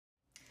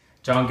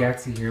John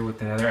Gaxi here with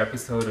another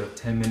episode of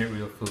 10-Minute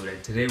Real Food,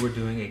 and today we're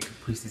doing a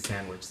Caprese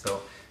sandwich,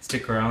 so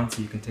stick around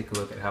so you can take a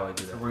look at how I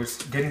do that. So we're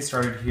getting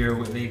started here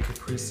with a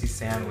Caprese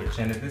sandwich,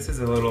 and this is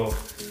a little,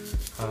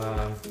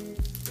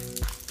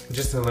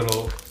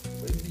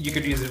 you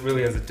could use it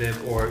really as a dip,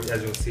 or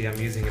as you'll see I'm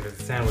using it as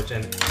a sandwich.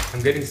 And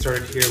I'm getting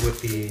started here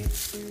with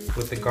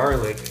the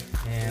garlic,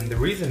 and the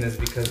reason is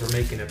because we're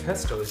making a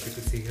pesto. As you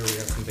can see here we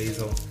have some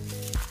basil,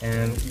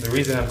 and the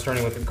reason I'm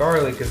starting with the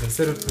garlic is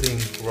instead of putting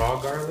raw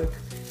garlic,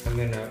 I'm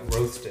gonna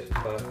roast it.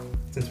 But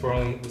since we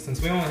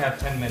only have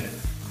 10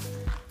 minutes,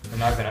 we're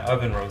not gonna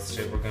oven roast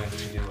it. We're going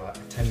to do a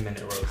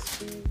 10-minute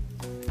roast.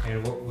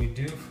 And what we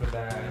do for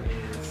that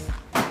is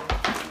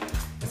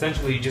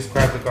essentially you just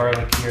grab the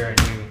garlic here and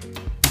you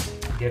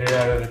get it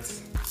out of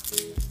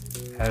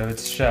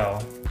its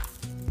shell.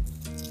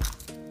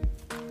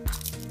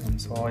 And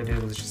so all I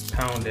did was just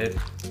pound it.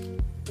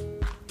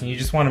 And you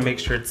just want to make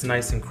sure it's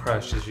nice and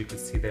crushed, as you can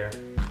see there.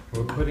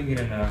 We're putting it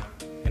in a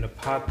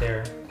pot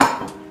there,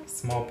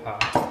 small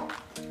pot,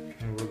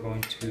 and we're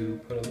going to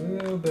put a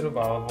little bit of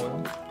olive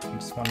oil. I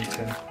just wanted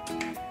to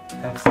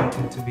have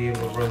something to be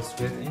able to roast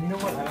with. And you know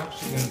what? I'm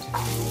actually going to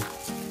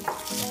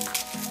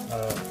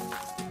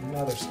do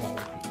another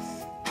smaller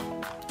piece.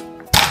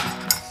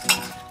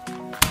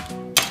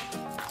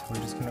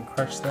 We're just going to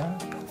crush that,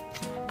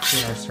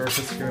 clean our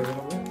surface here a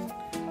little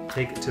bit,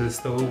 take it to the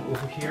stove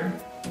over here.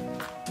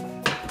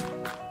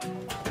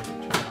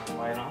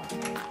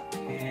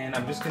 And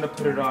I'm just gonna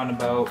put it on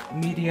about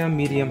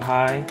medium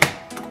high.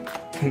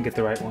 Can't get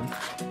the right one.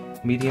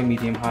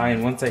 Medium high,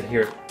 and once I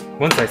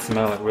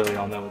smell it, really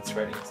I'll know it's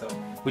ready. So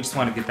we just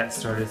want to get that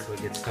started so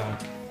it gets done.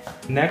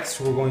 Next,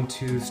 we're going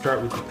to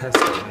start with the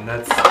pesto, and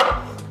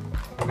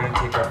we're going to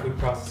take our food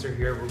processor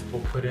here.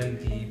 We'll put in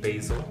the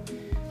basil.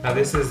 Now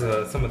this is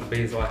some of the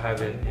basil I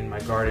have in my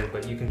garden,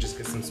 but you can just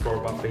get some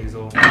store-bought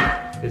basil.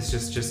 It's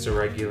just a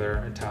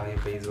regular Italian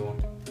basil,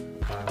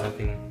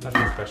 nothing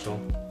special.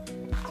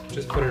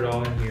 Just put it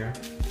all in here.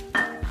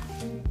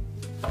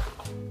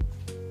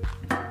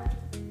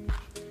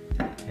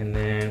 And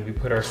then we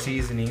put our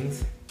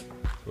seasonings.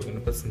 We're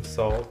gonna put some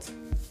salt.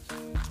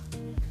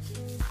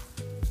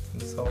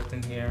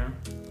 In here.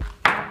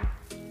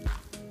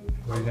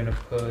 We're gonna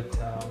put,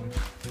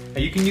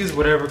 you can use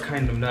whatever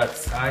kind of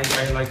nuts.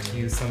 I like to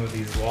use some of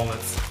these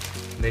walnuts.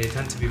 They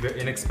tend to be very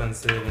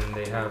inexpensive and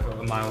they have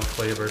a mild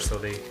flavor, so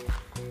they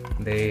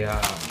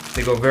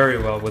go very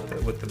well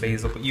with the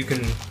basil. But you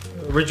can,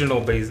 original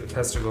basil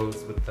pesto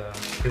goes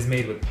is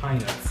made with pine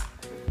nuts.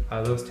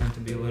 Those tend to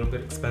be a little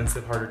bit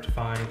expensive, harder to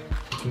find.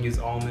 You can use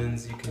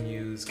almonds, you can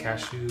use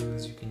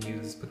cashews, you can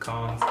use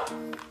pecans,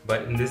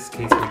 but in this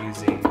case we're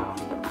using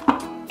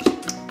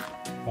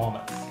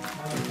walnuts.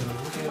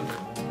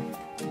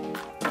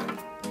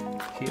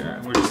 Here,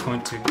 and we're just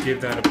going to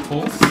give that a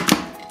pulse.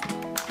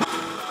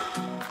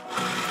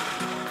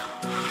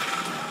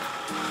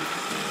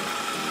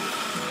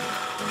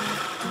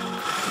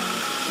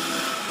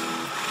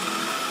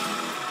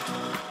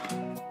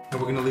 And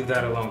we're going to leave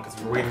that alone because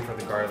we're waiting for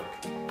the garlic.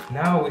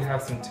 Now we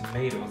have some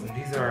tomatoes, and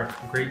these are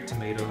great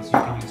tomatoes. You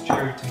can use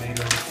cherry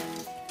tomatoes,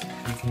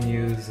 you can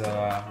use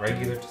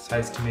regular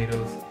sized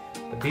tomatoes,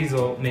 but these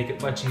will make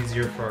it much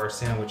easier for our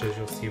sandwich, as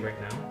you'll see right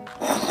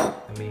now.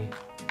 Let me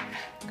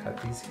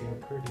cut these here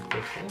pretty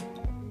quickly.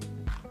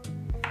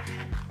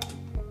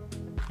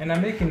 And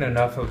I'm making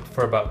enough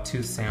for about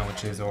 2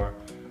 sandwiches, or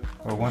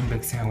one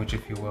big sandwich,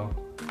 if you will.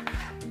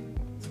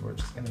 So we're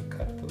just going to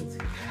cut those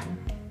here.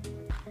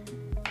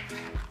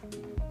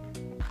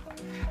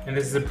 And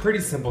this is a pretty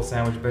simple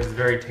sandwich, but it's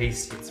very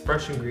tasty. It's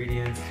fresh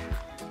ingredients.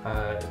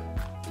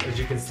 As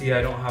you can see,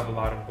 I don't have a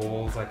lot of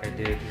bowls like I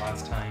did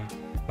last time.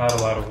 Not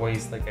a lot of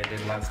waste like I did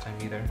last time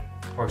either.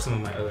 Or some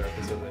of my other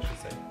episodes, I should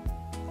say.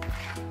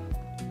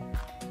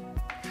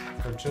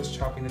 So just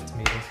chopping the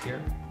tomatoes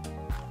here.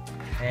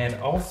 And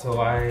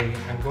also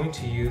I'm going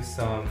to use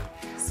some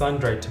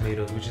sun-dried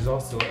tomatoes, which is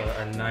also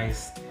a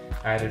nice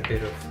added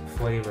bit of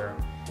flavor.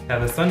 Now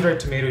the sun-dried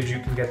tomatoes,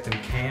 you can get them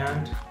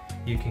canned.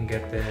 You can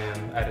get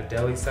them at a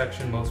deli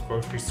section. Most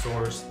grocery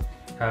stores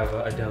have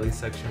a deli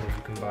section where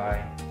you can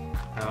buy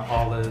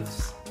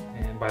olives,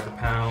 and by the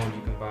pound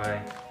you can buy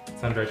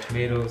sun-dried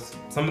tomatoes.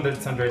 Some of the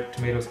sun-dried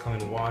tomatoes come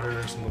in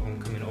water, some of them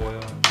come in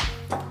oil.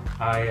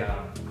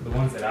 The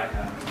ones that I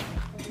have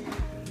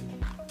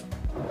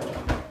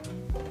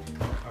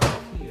are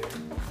here.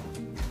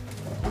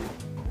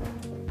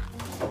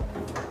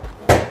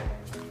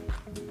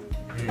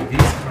 And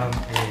these come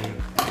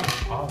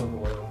in olive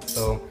oil.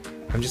 So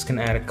I'm just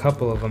gonna add a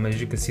couple of them. As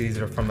you can see, these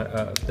are from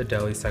the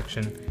deli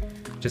section.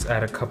 Just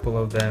add a couple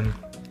of them,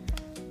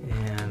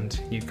 and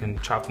you can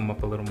chop them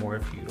up a little more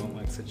if you don't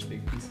like such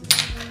big pieces.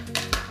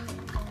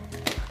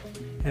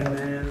 And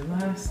then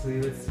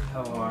lastly, let's see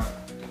how our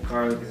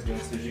garlic is doing.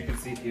 So as you can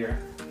see here,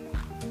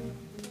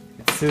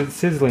 it's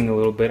sizzling a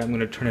little bit. I'm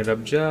gonna turn it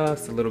up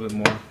just a little bit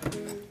more.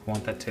 I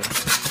want that to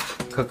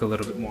cook a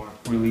little bit more,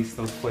 release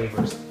those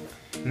flavors.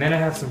 And then I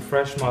have some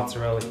fresh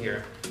mozzarella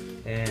here,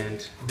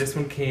 and this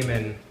one came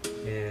in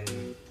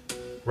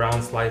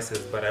round slices,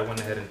 but I went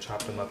ahead and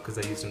chopped them up because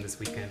I used them this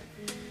weekend.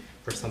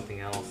 for something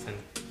else. And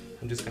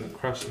I'm just gonna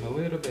crush them a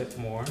little bit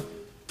more.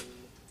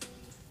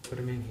 Put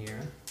them in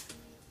here.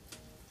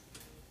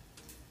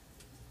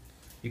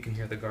 You can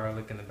hear the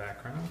garlic in the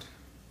background.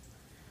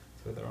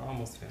 So they're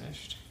almost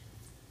finished.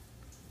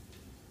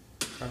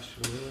 Crush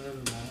it a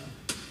little more.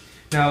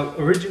 Now,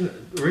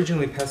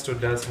 originally pesto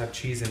does have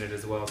cheese in it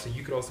as well, so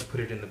you could also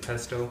put it in the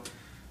pesto.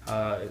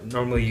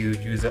 Normally you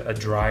would use a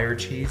drier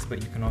cheese,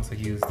 but you can also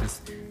use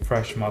this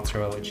fresh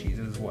mozzarella cheese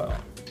as well.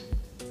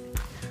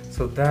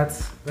 So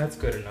that's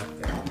good enough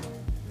there.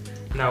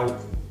 Now,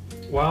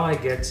 while I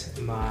get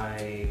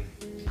my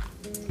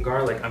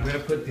garlic, I'm gonna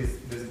put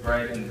this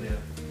bread in the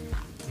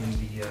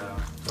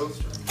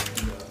toaster,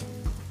 in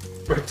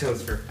the bread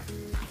toaster.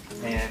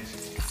 And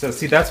so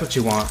see, that's what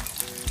you want.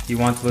 You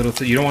want a little,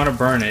 so you don't want to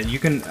burn it. You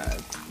can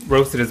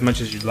roast it as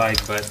much as you'd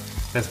like, but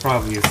that's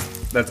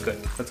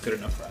good. That's good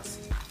enough for us.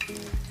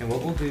 And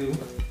what we'll do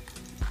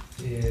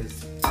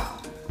is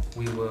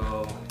we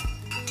will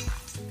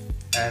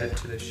add it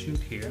to the chute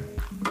here.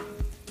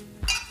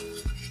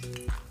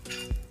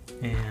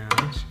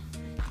 And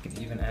you can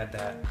even add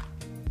that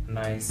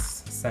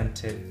nice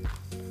scented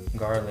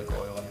garlic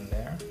oil in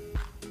there.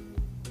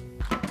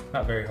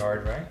 Not very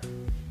hard, right?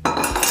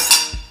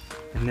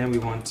 And then we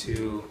want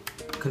to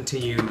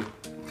continue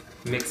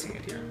mixing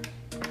it here.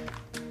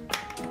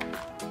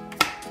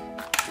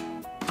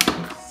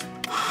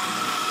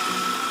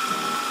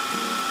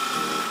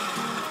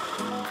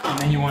 And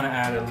then you want to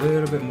add a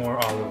little bit more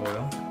olive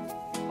oil.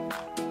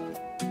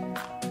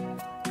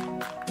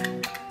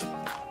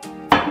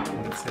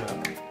 Mix it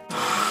up.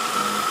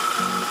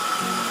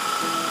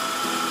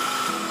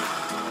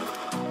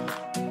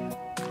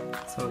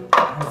 So it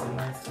has a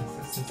nice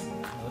consistency.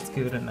 Let's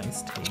give it a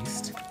nice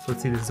taste. So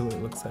let's see, this is what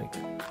it looks like.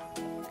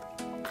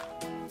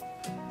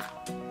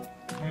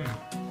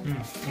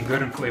 And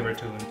good in flavor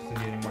too, and doesn't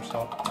need any more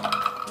salt.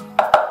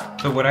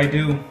 So what I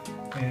do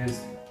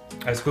is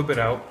I scoop it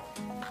out.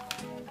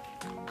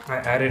 I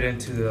add it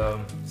into the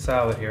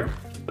salad here,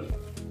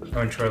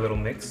 or into our little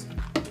mix.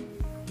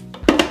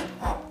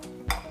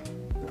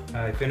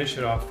 I finish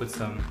it off with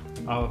some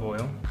olive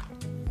oil.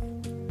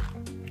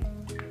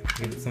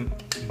 Give it some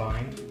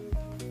bind.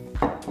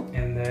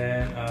 And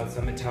then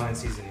some Italian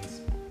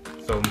seasonings.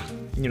 So,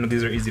 you know,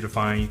 these are easy to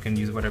find. You can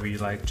use whatever you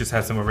like. Just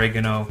have some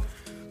oregano,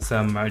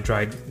 some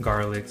dried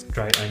garlic,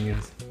 dried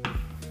onions.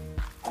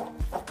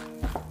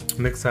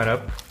 Mix that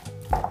up.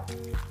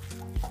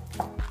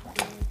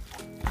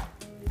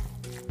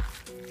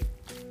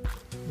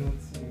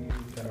 Let's see,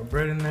 we got our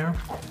bread in there.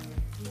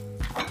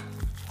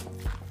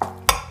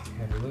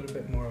 Add a little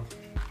bit more.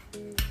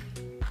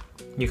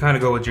 You kind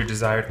of go with your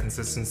desired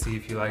consistency.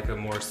 If you like a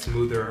more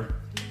smoother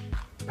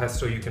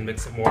pesto, you can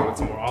mix it more with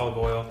some more olive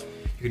oil.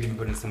 You can even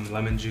put in some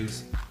lemon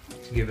juice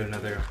to give it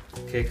another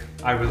kick.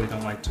 I really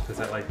don't like to,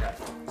 because I like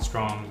that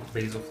strong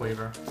basil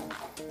flavor.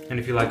 And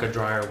if you like a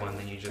drier one,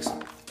 then you just,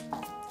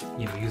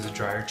 you know, use a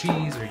drier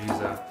cheese or use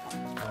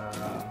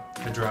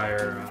a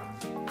drier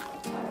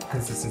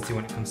consistency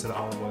when it comes to the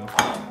olive oil.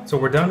 So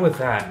we're done with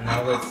that.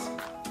 Now let's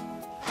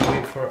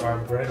wait for our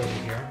bread over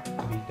here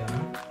to be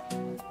done.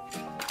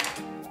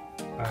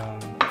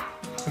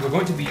 We're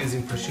going to be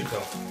using prosciutto.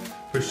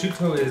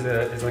 Prosciutto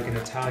is like an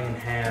Italian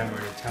ham or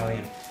an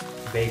Italian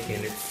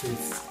bacon.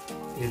 It's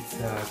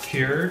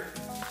cured.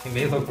 It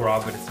may look raw,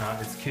 but it's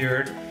not. It's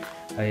cured.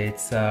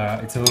 It's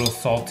a little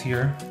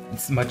saltier.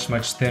 It's much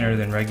thinner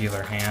than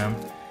regular ham.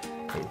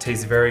 It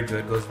tastes very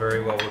good. Goes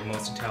very well with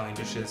most Italian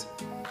dishes.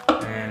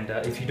 And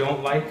if you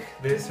don't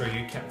like this, or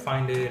you can't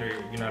find it, or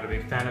you're not a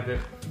big fan of it,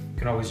 you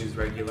can always use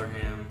regular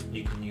ham.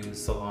 You can use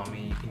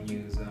salami. You can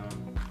use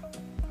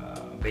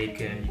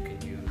bacon. You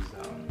can use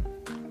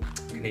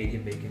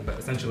Canadian bacon, but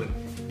essentially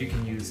you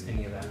can use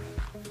any of that.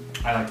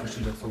 I like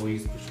prosciutto, so we'll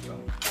use prosciutto.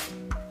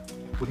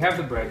 We have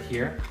the bread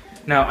here.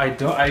 Now I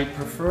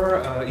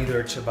prefer either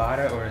a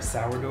ciabatta or a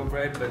sourdough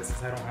bread, but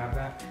since I don't have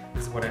that,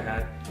 this is what I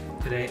had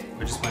today.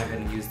 I just went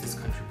ahead and used this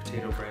country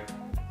potato bread.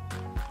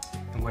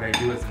 And what I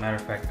do, as a matter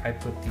of fact, I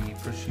put the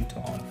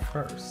prosciutto on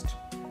first.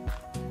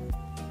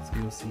 So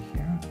you'll see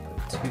here, I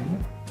put 2.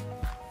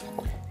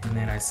 And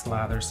then I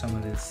slather some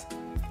of this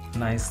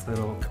nice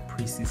little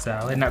caprese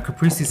salad. Now,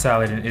 caprese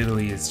salad in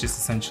Italy is just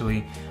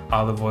essentially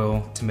olive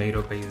oil,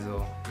 tomato,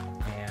 basil,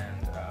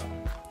 and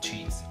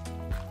cheese.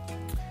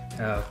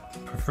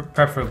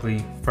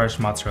 Preferably fresh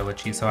mozzarella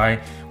cheese. So I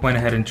went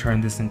ahead and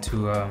turned this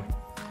into a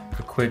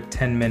quick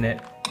 10-minute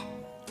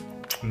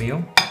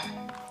meal.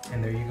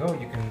 And there you go.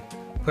 You can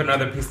put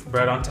another piece of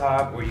bread on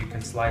top, or you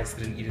can slice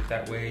it and eat it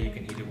that way. You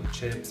can eat it with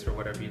chips or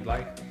whatever you'd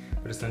like.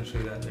 But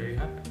essentially, there you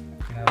have it.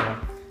 You have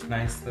a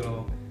nice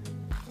little,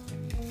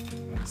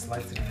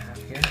 slice it in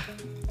half here,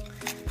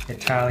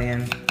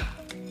 Italian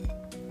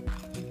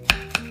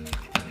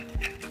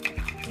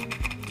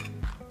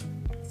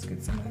let's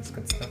get some of this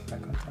good stuff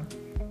back on top.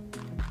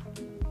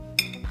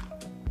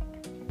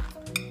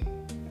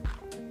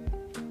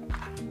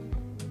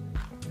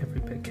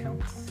 Every bit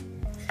counts.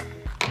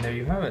 And there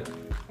you have it.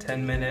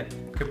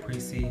 10-minute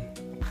caprese.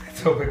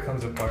 Let's hope it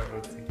comes apart.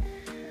 Let's see.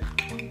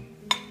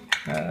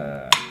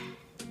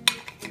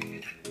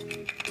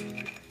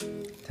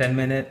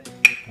 10-minute.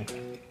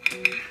 Okay.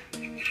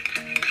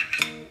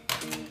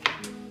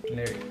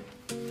 There you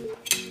go.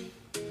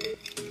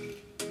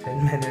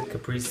 10-minute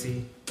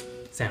caprese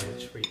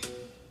sandwich for you.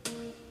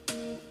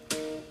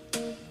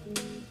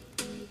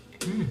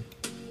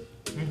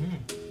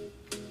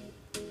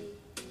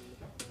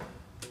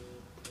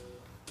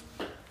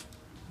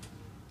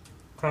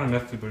 Kind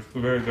of messy, but it's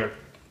very good.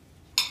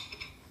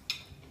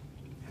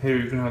 Here,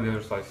 you can have the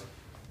other slice.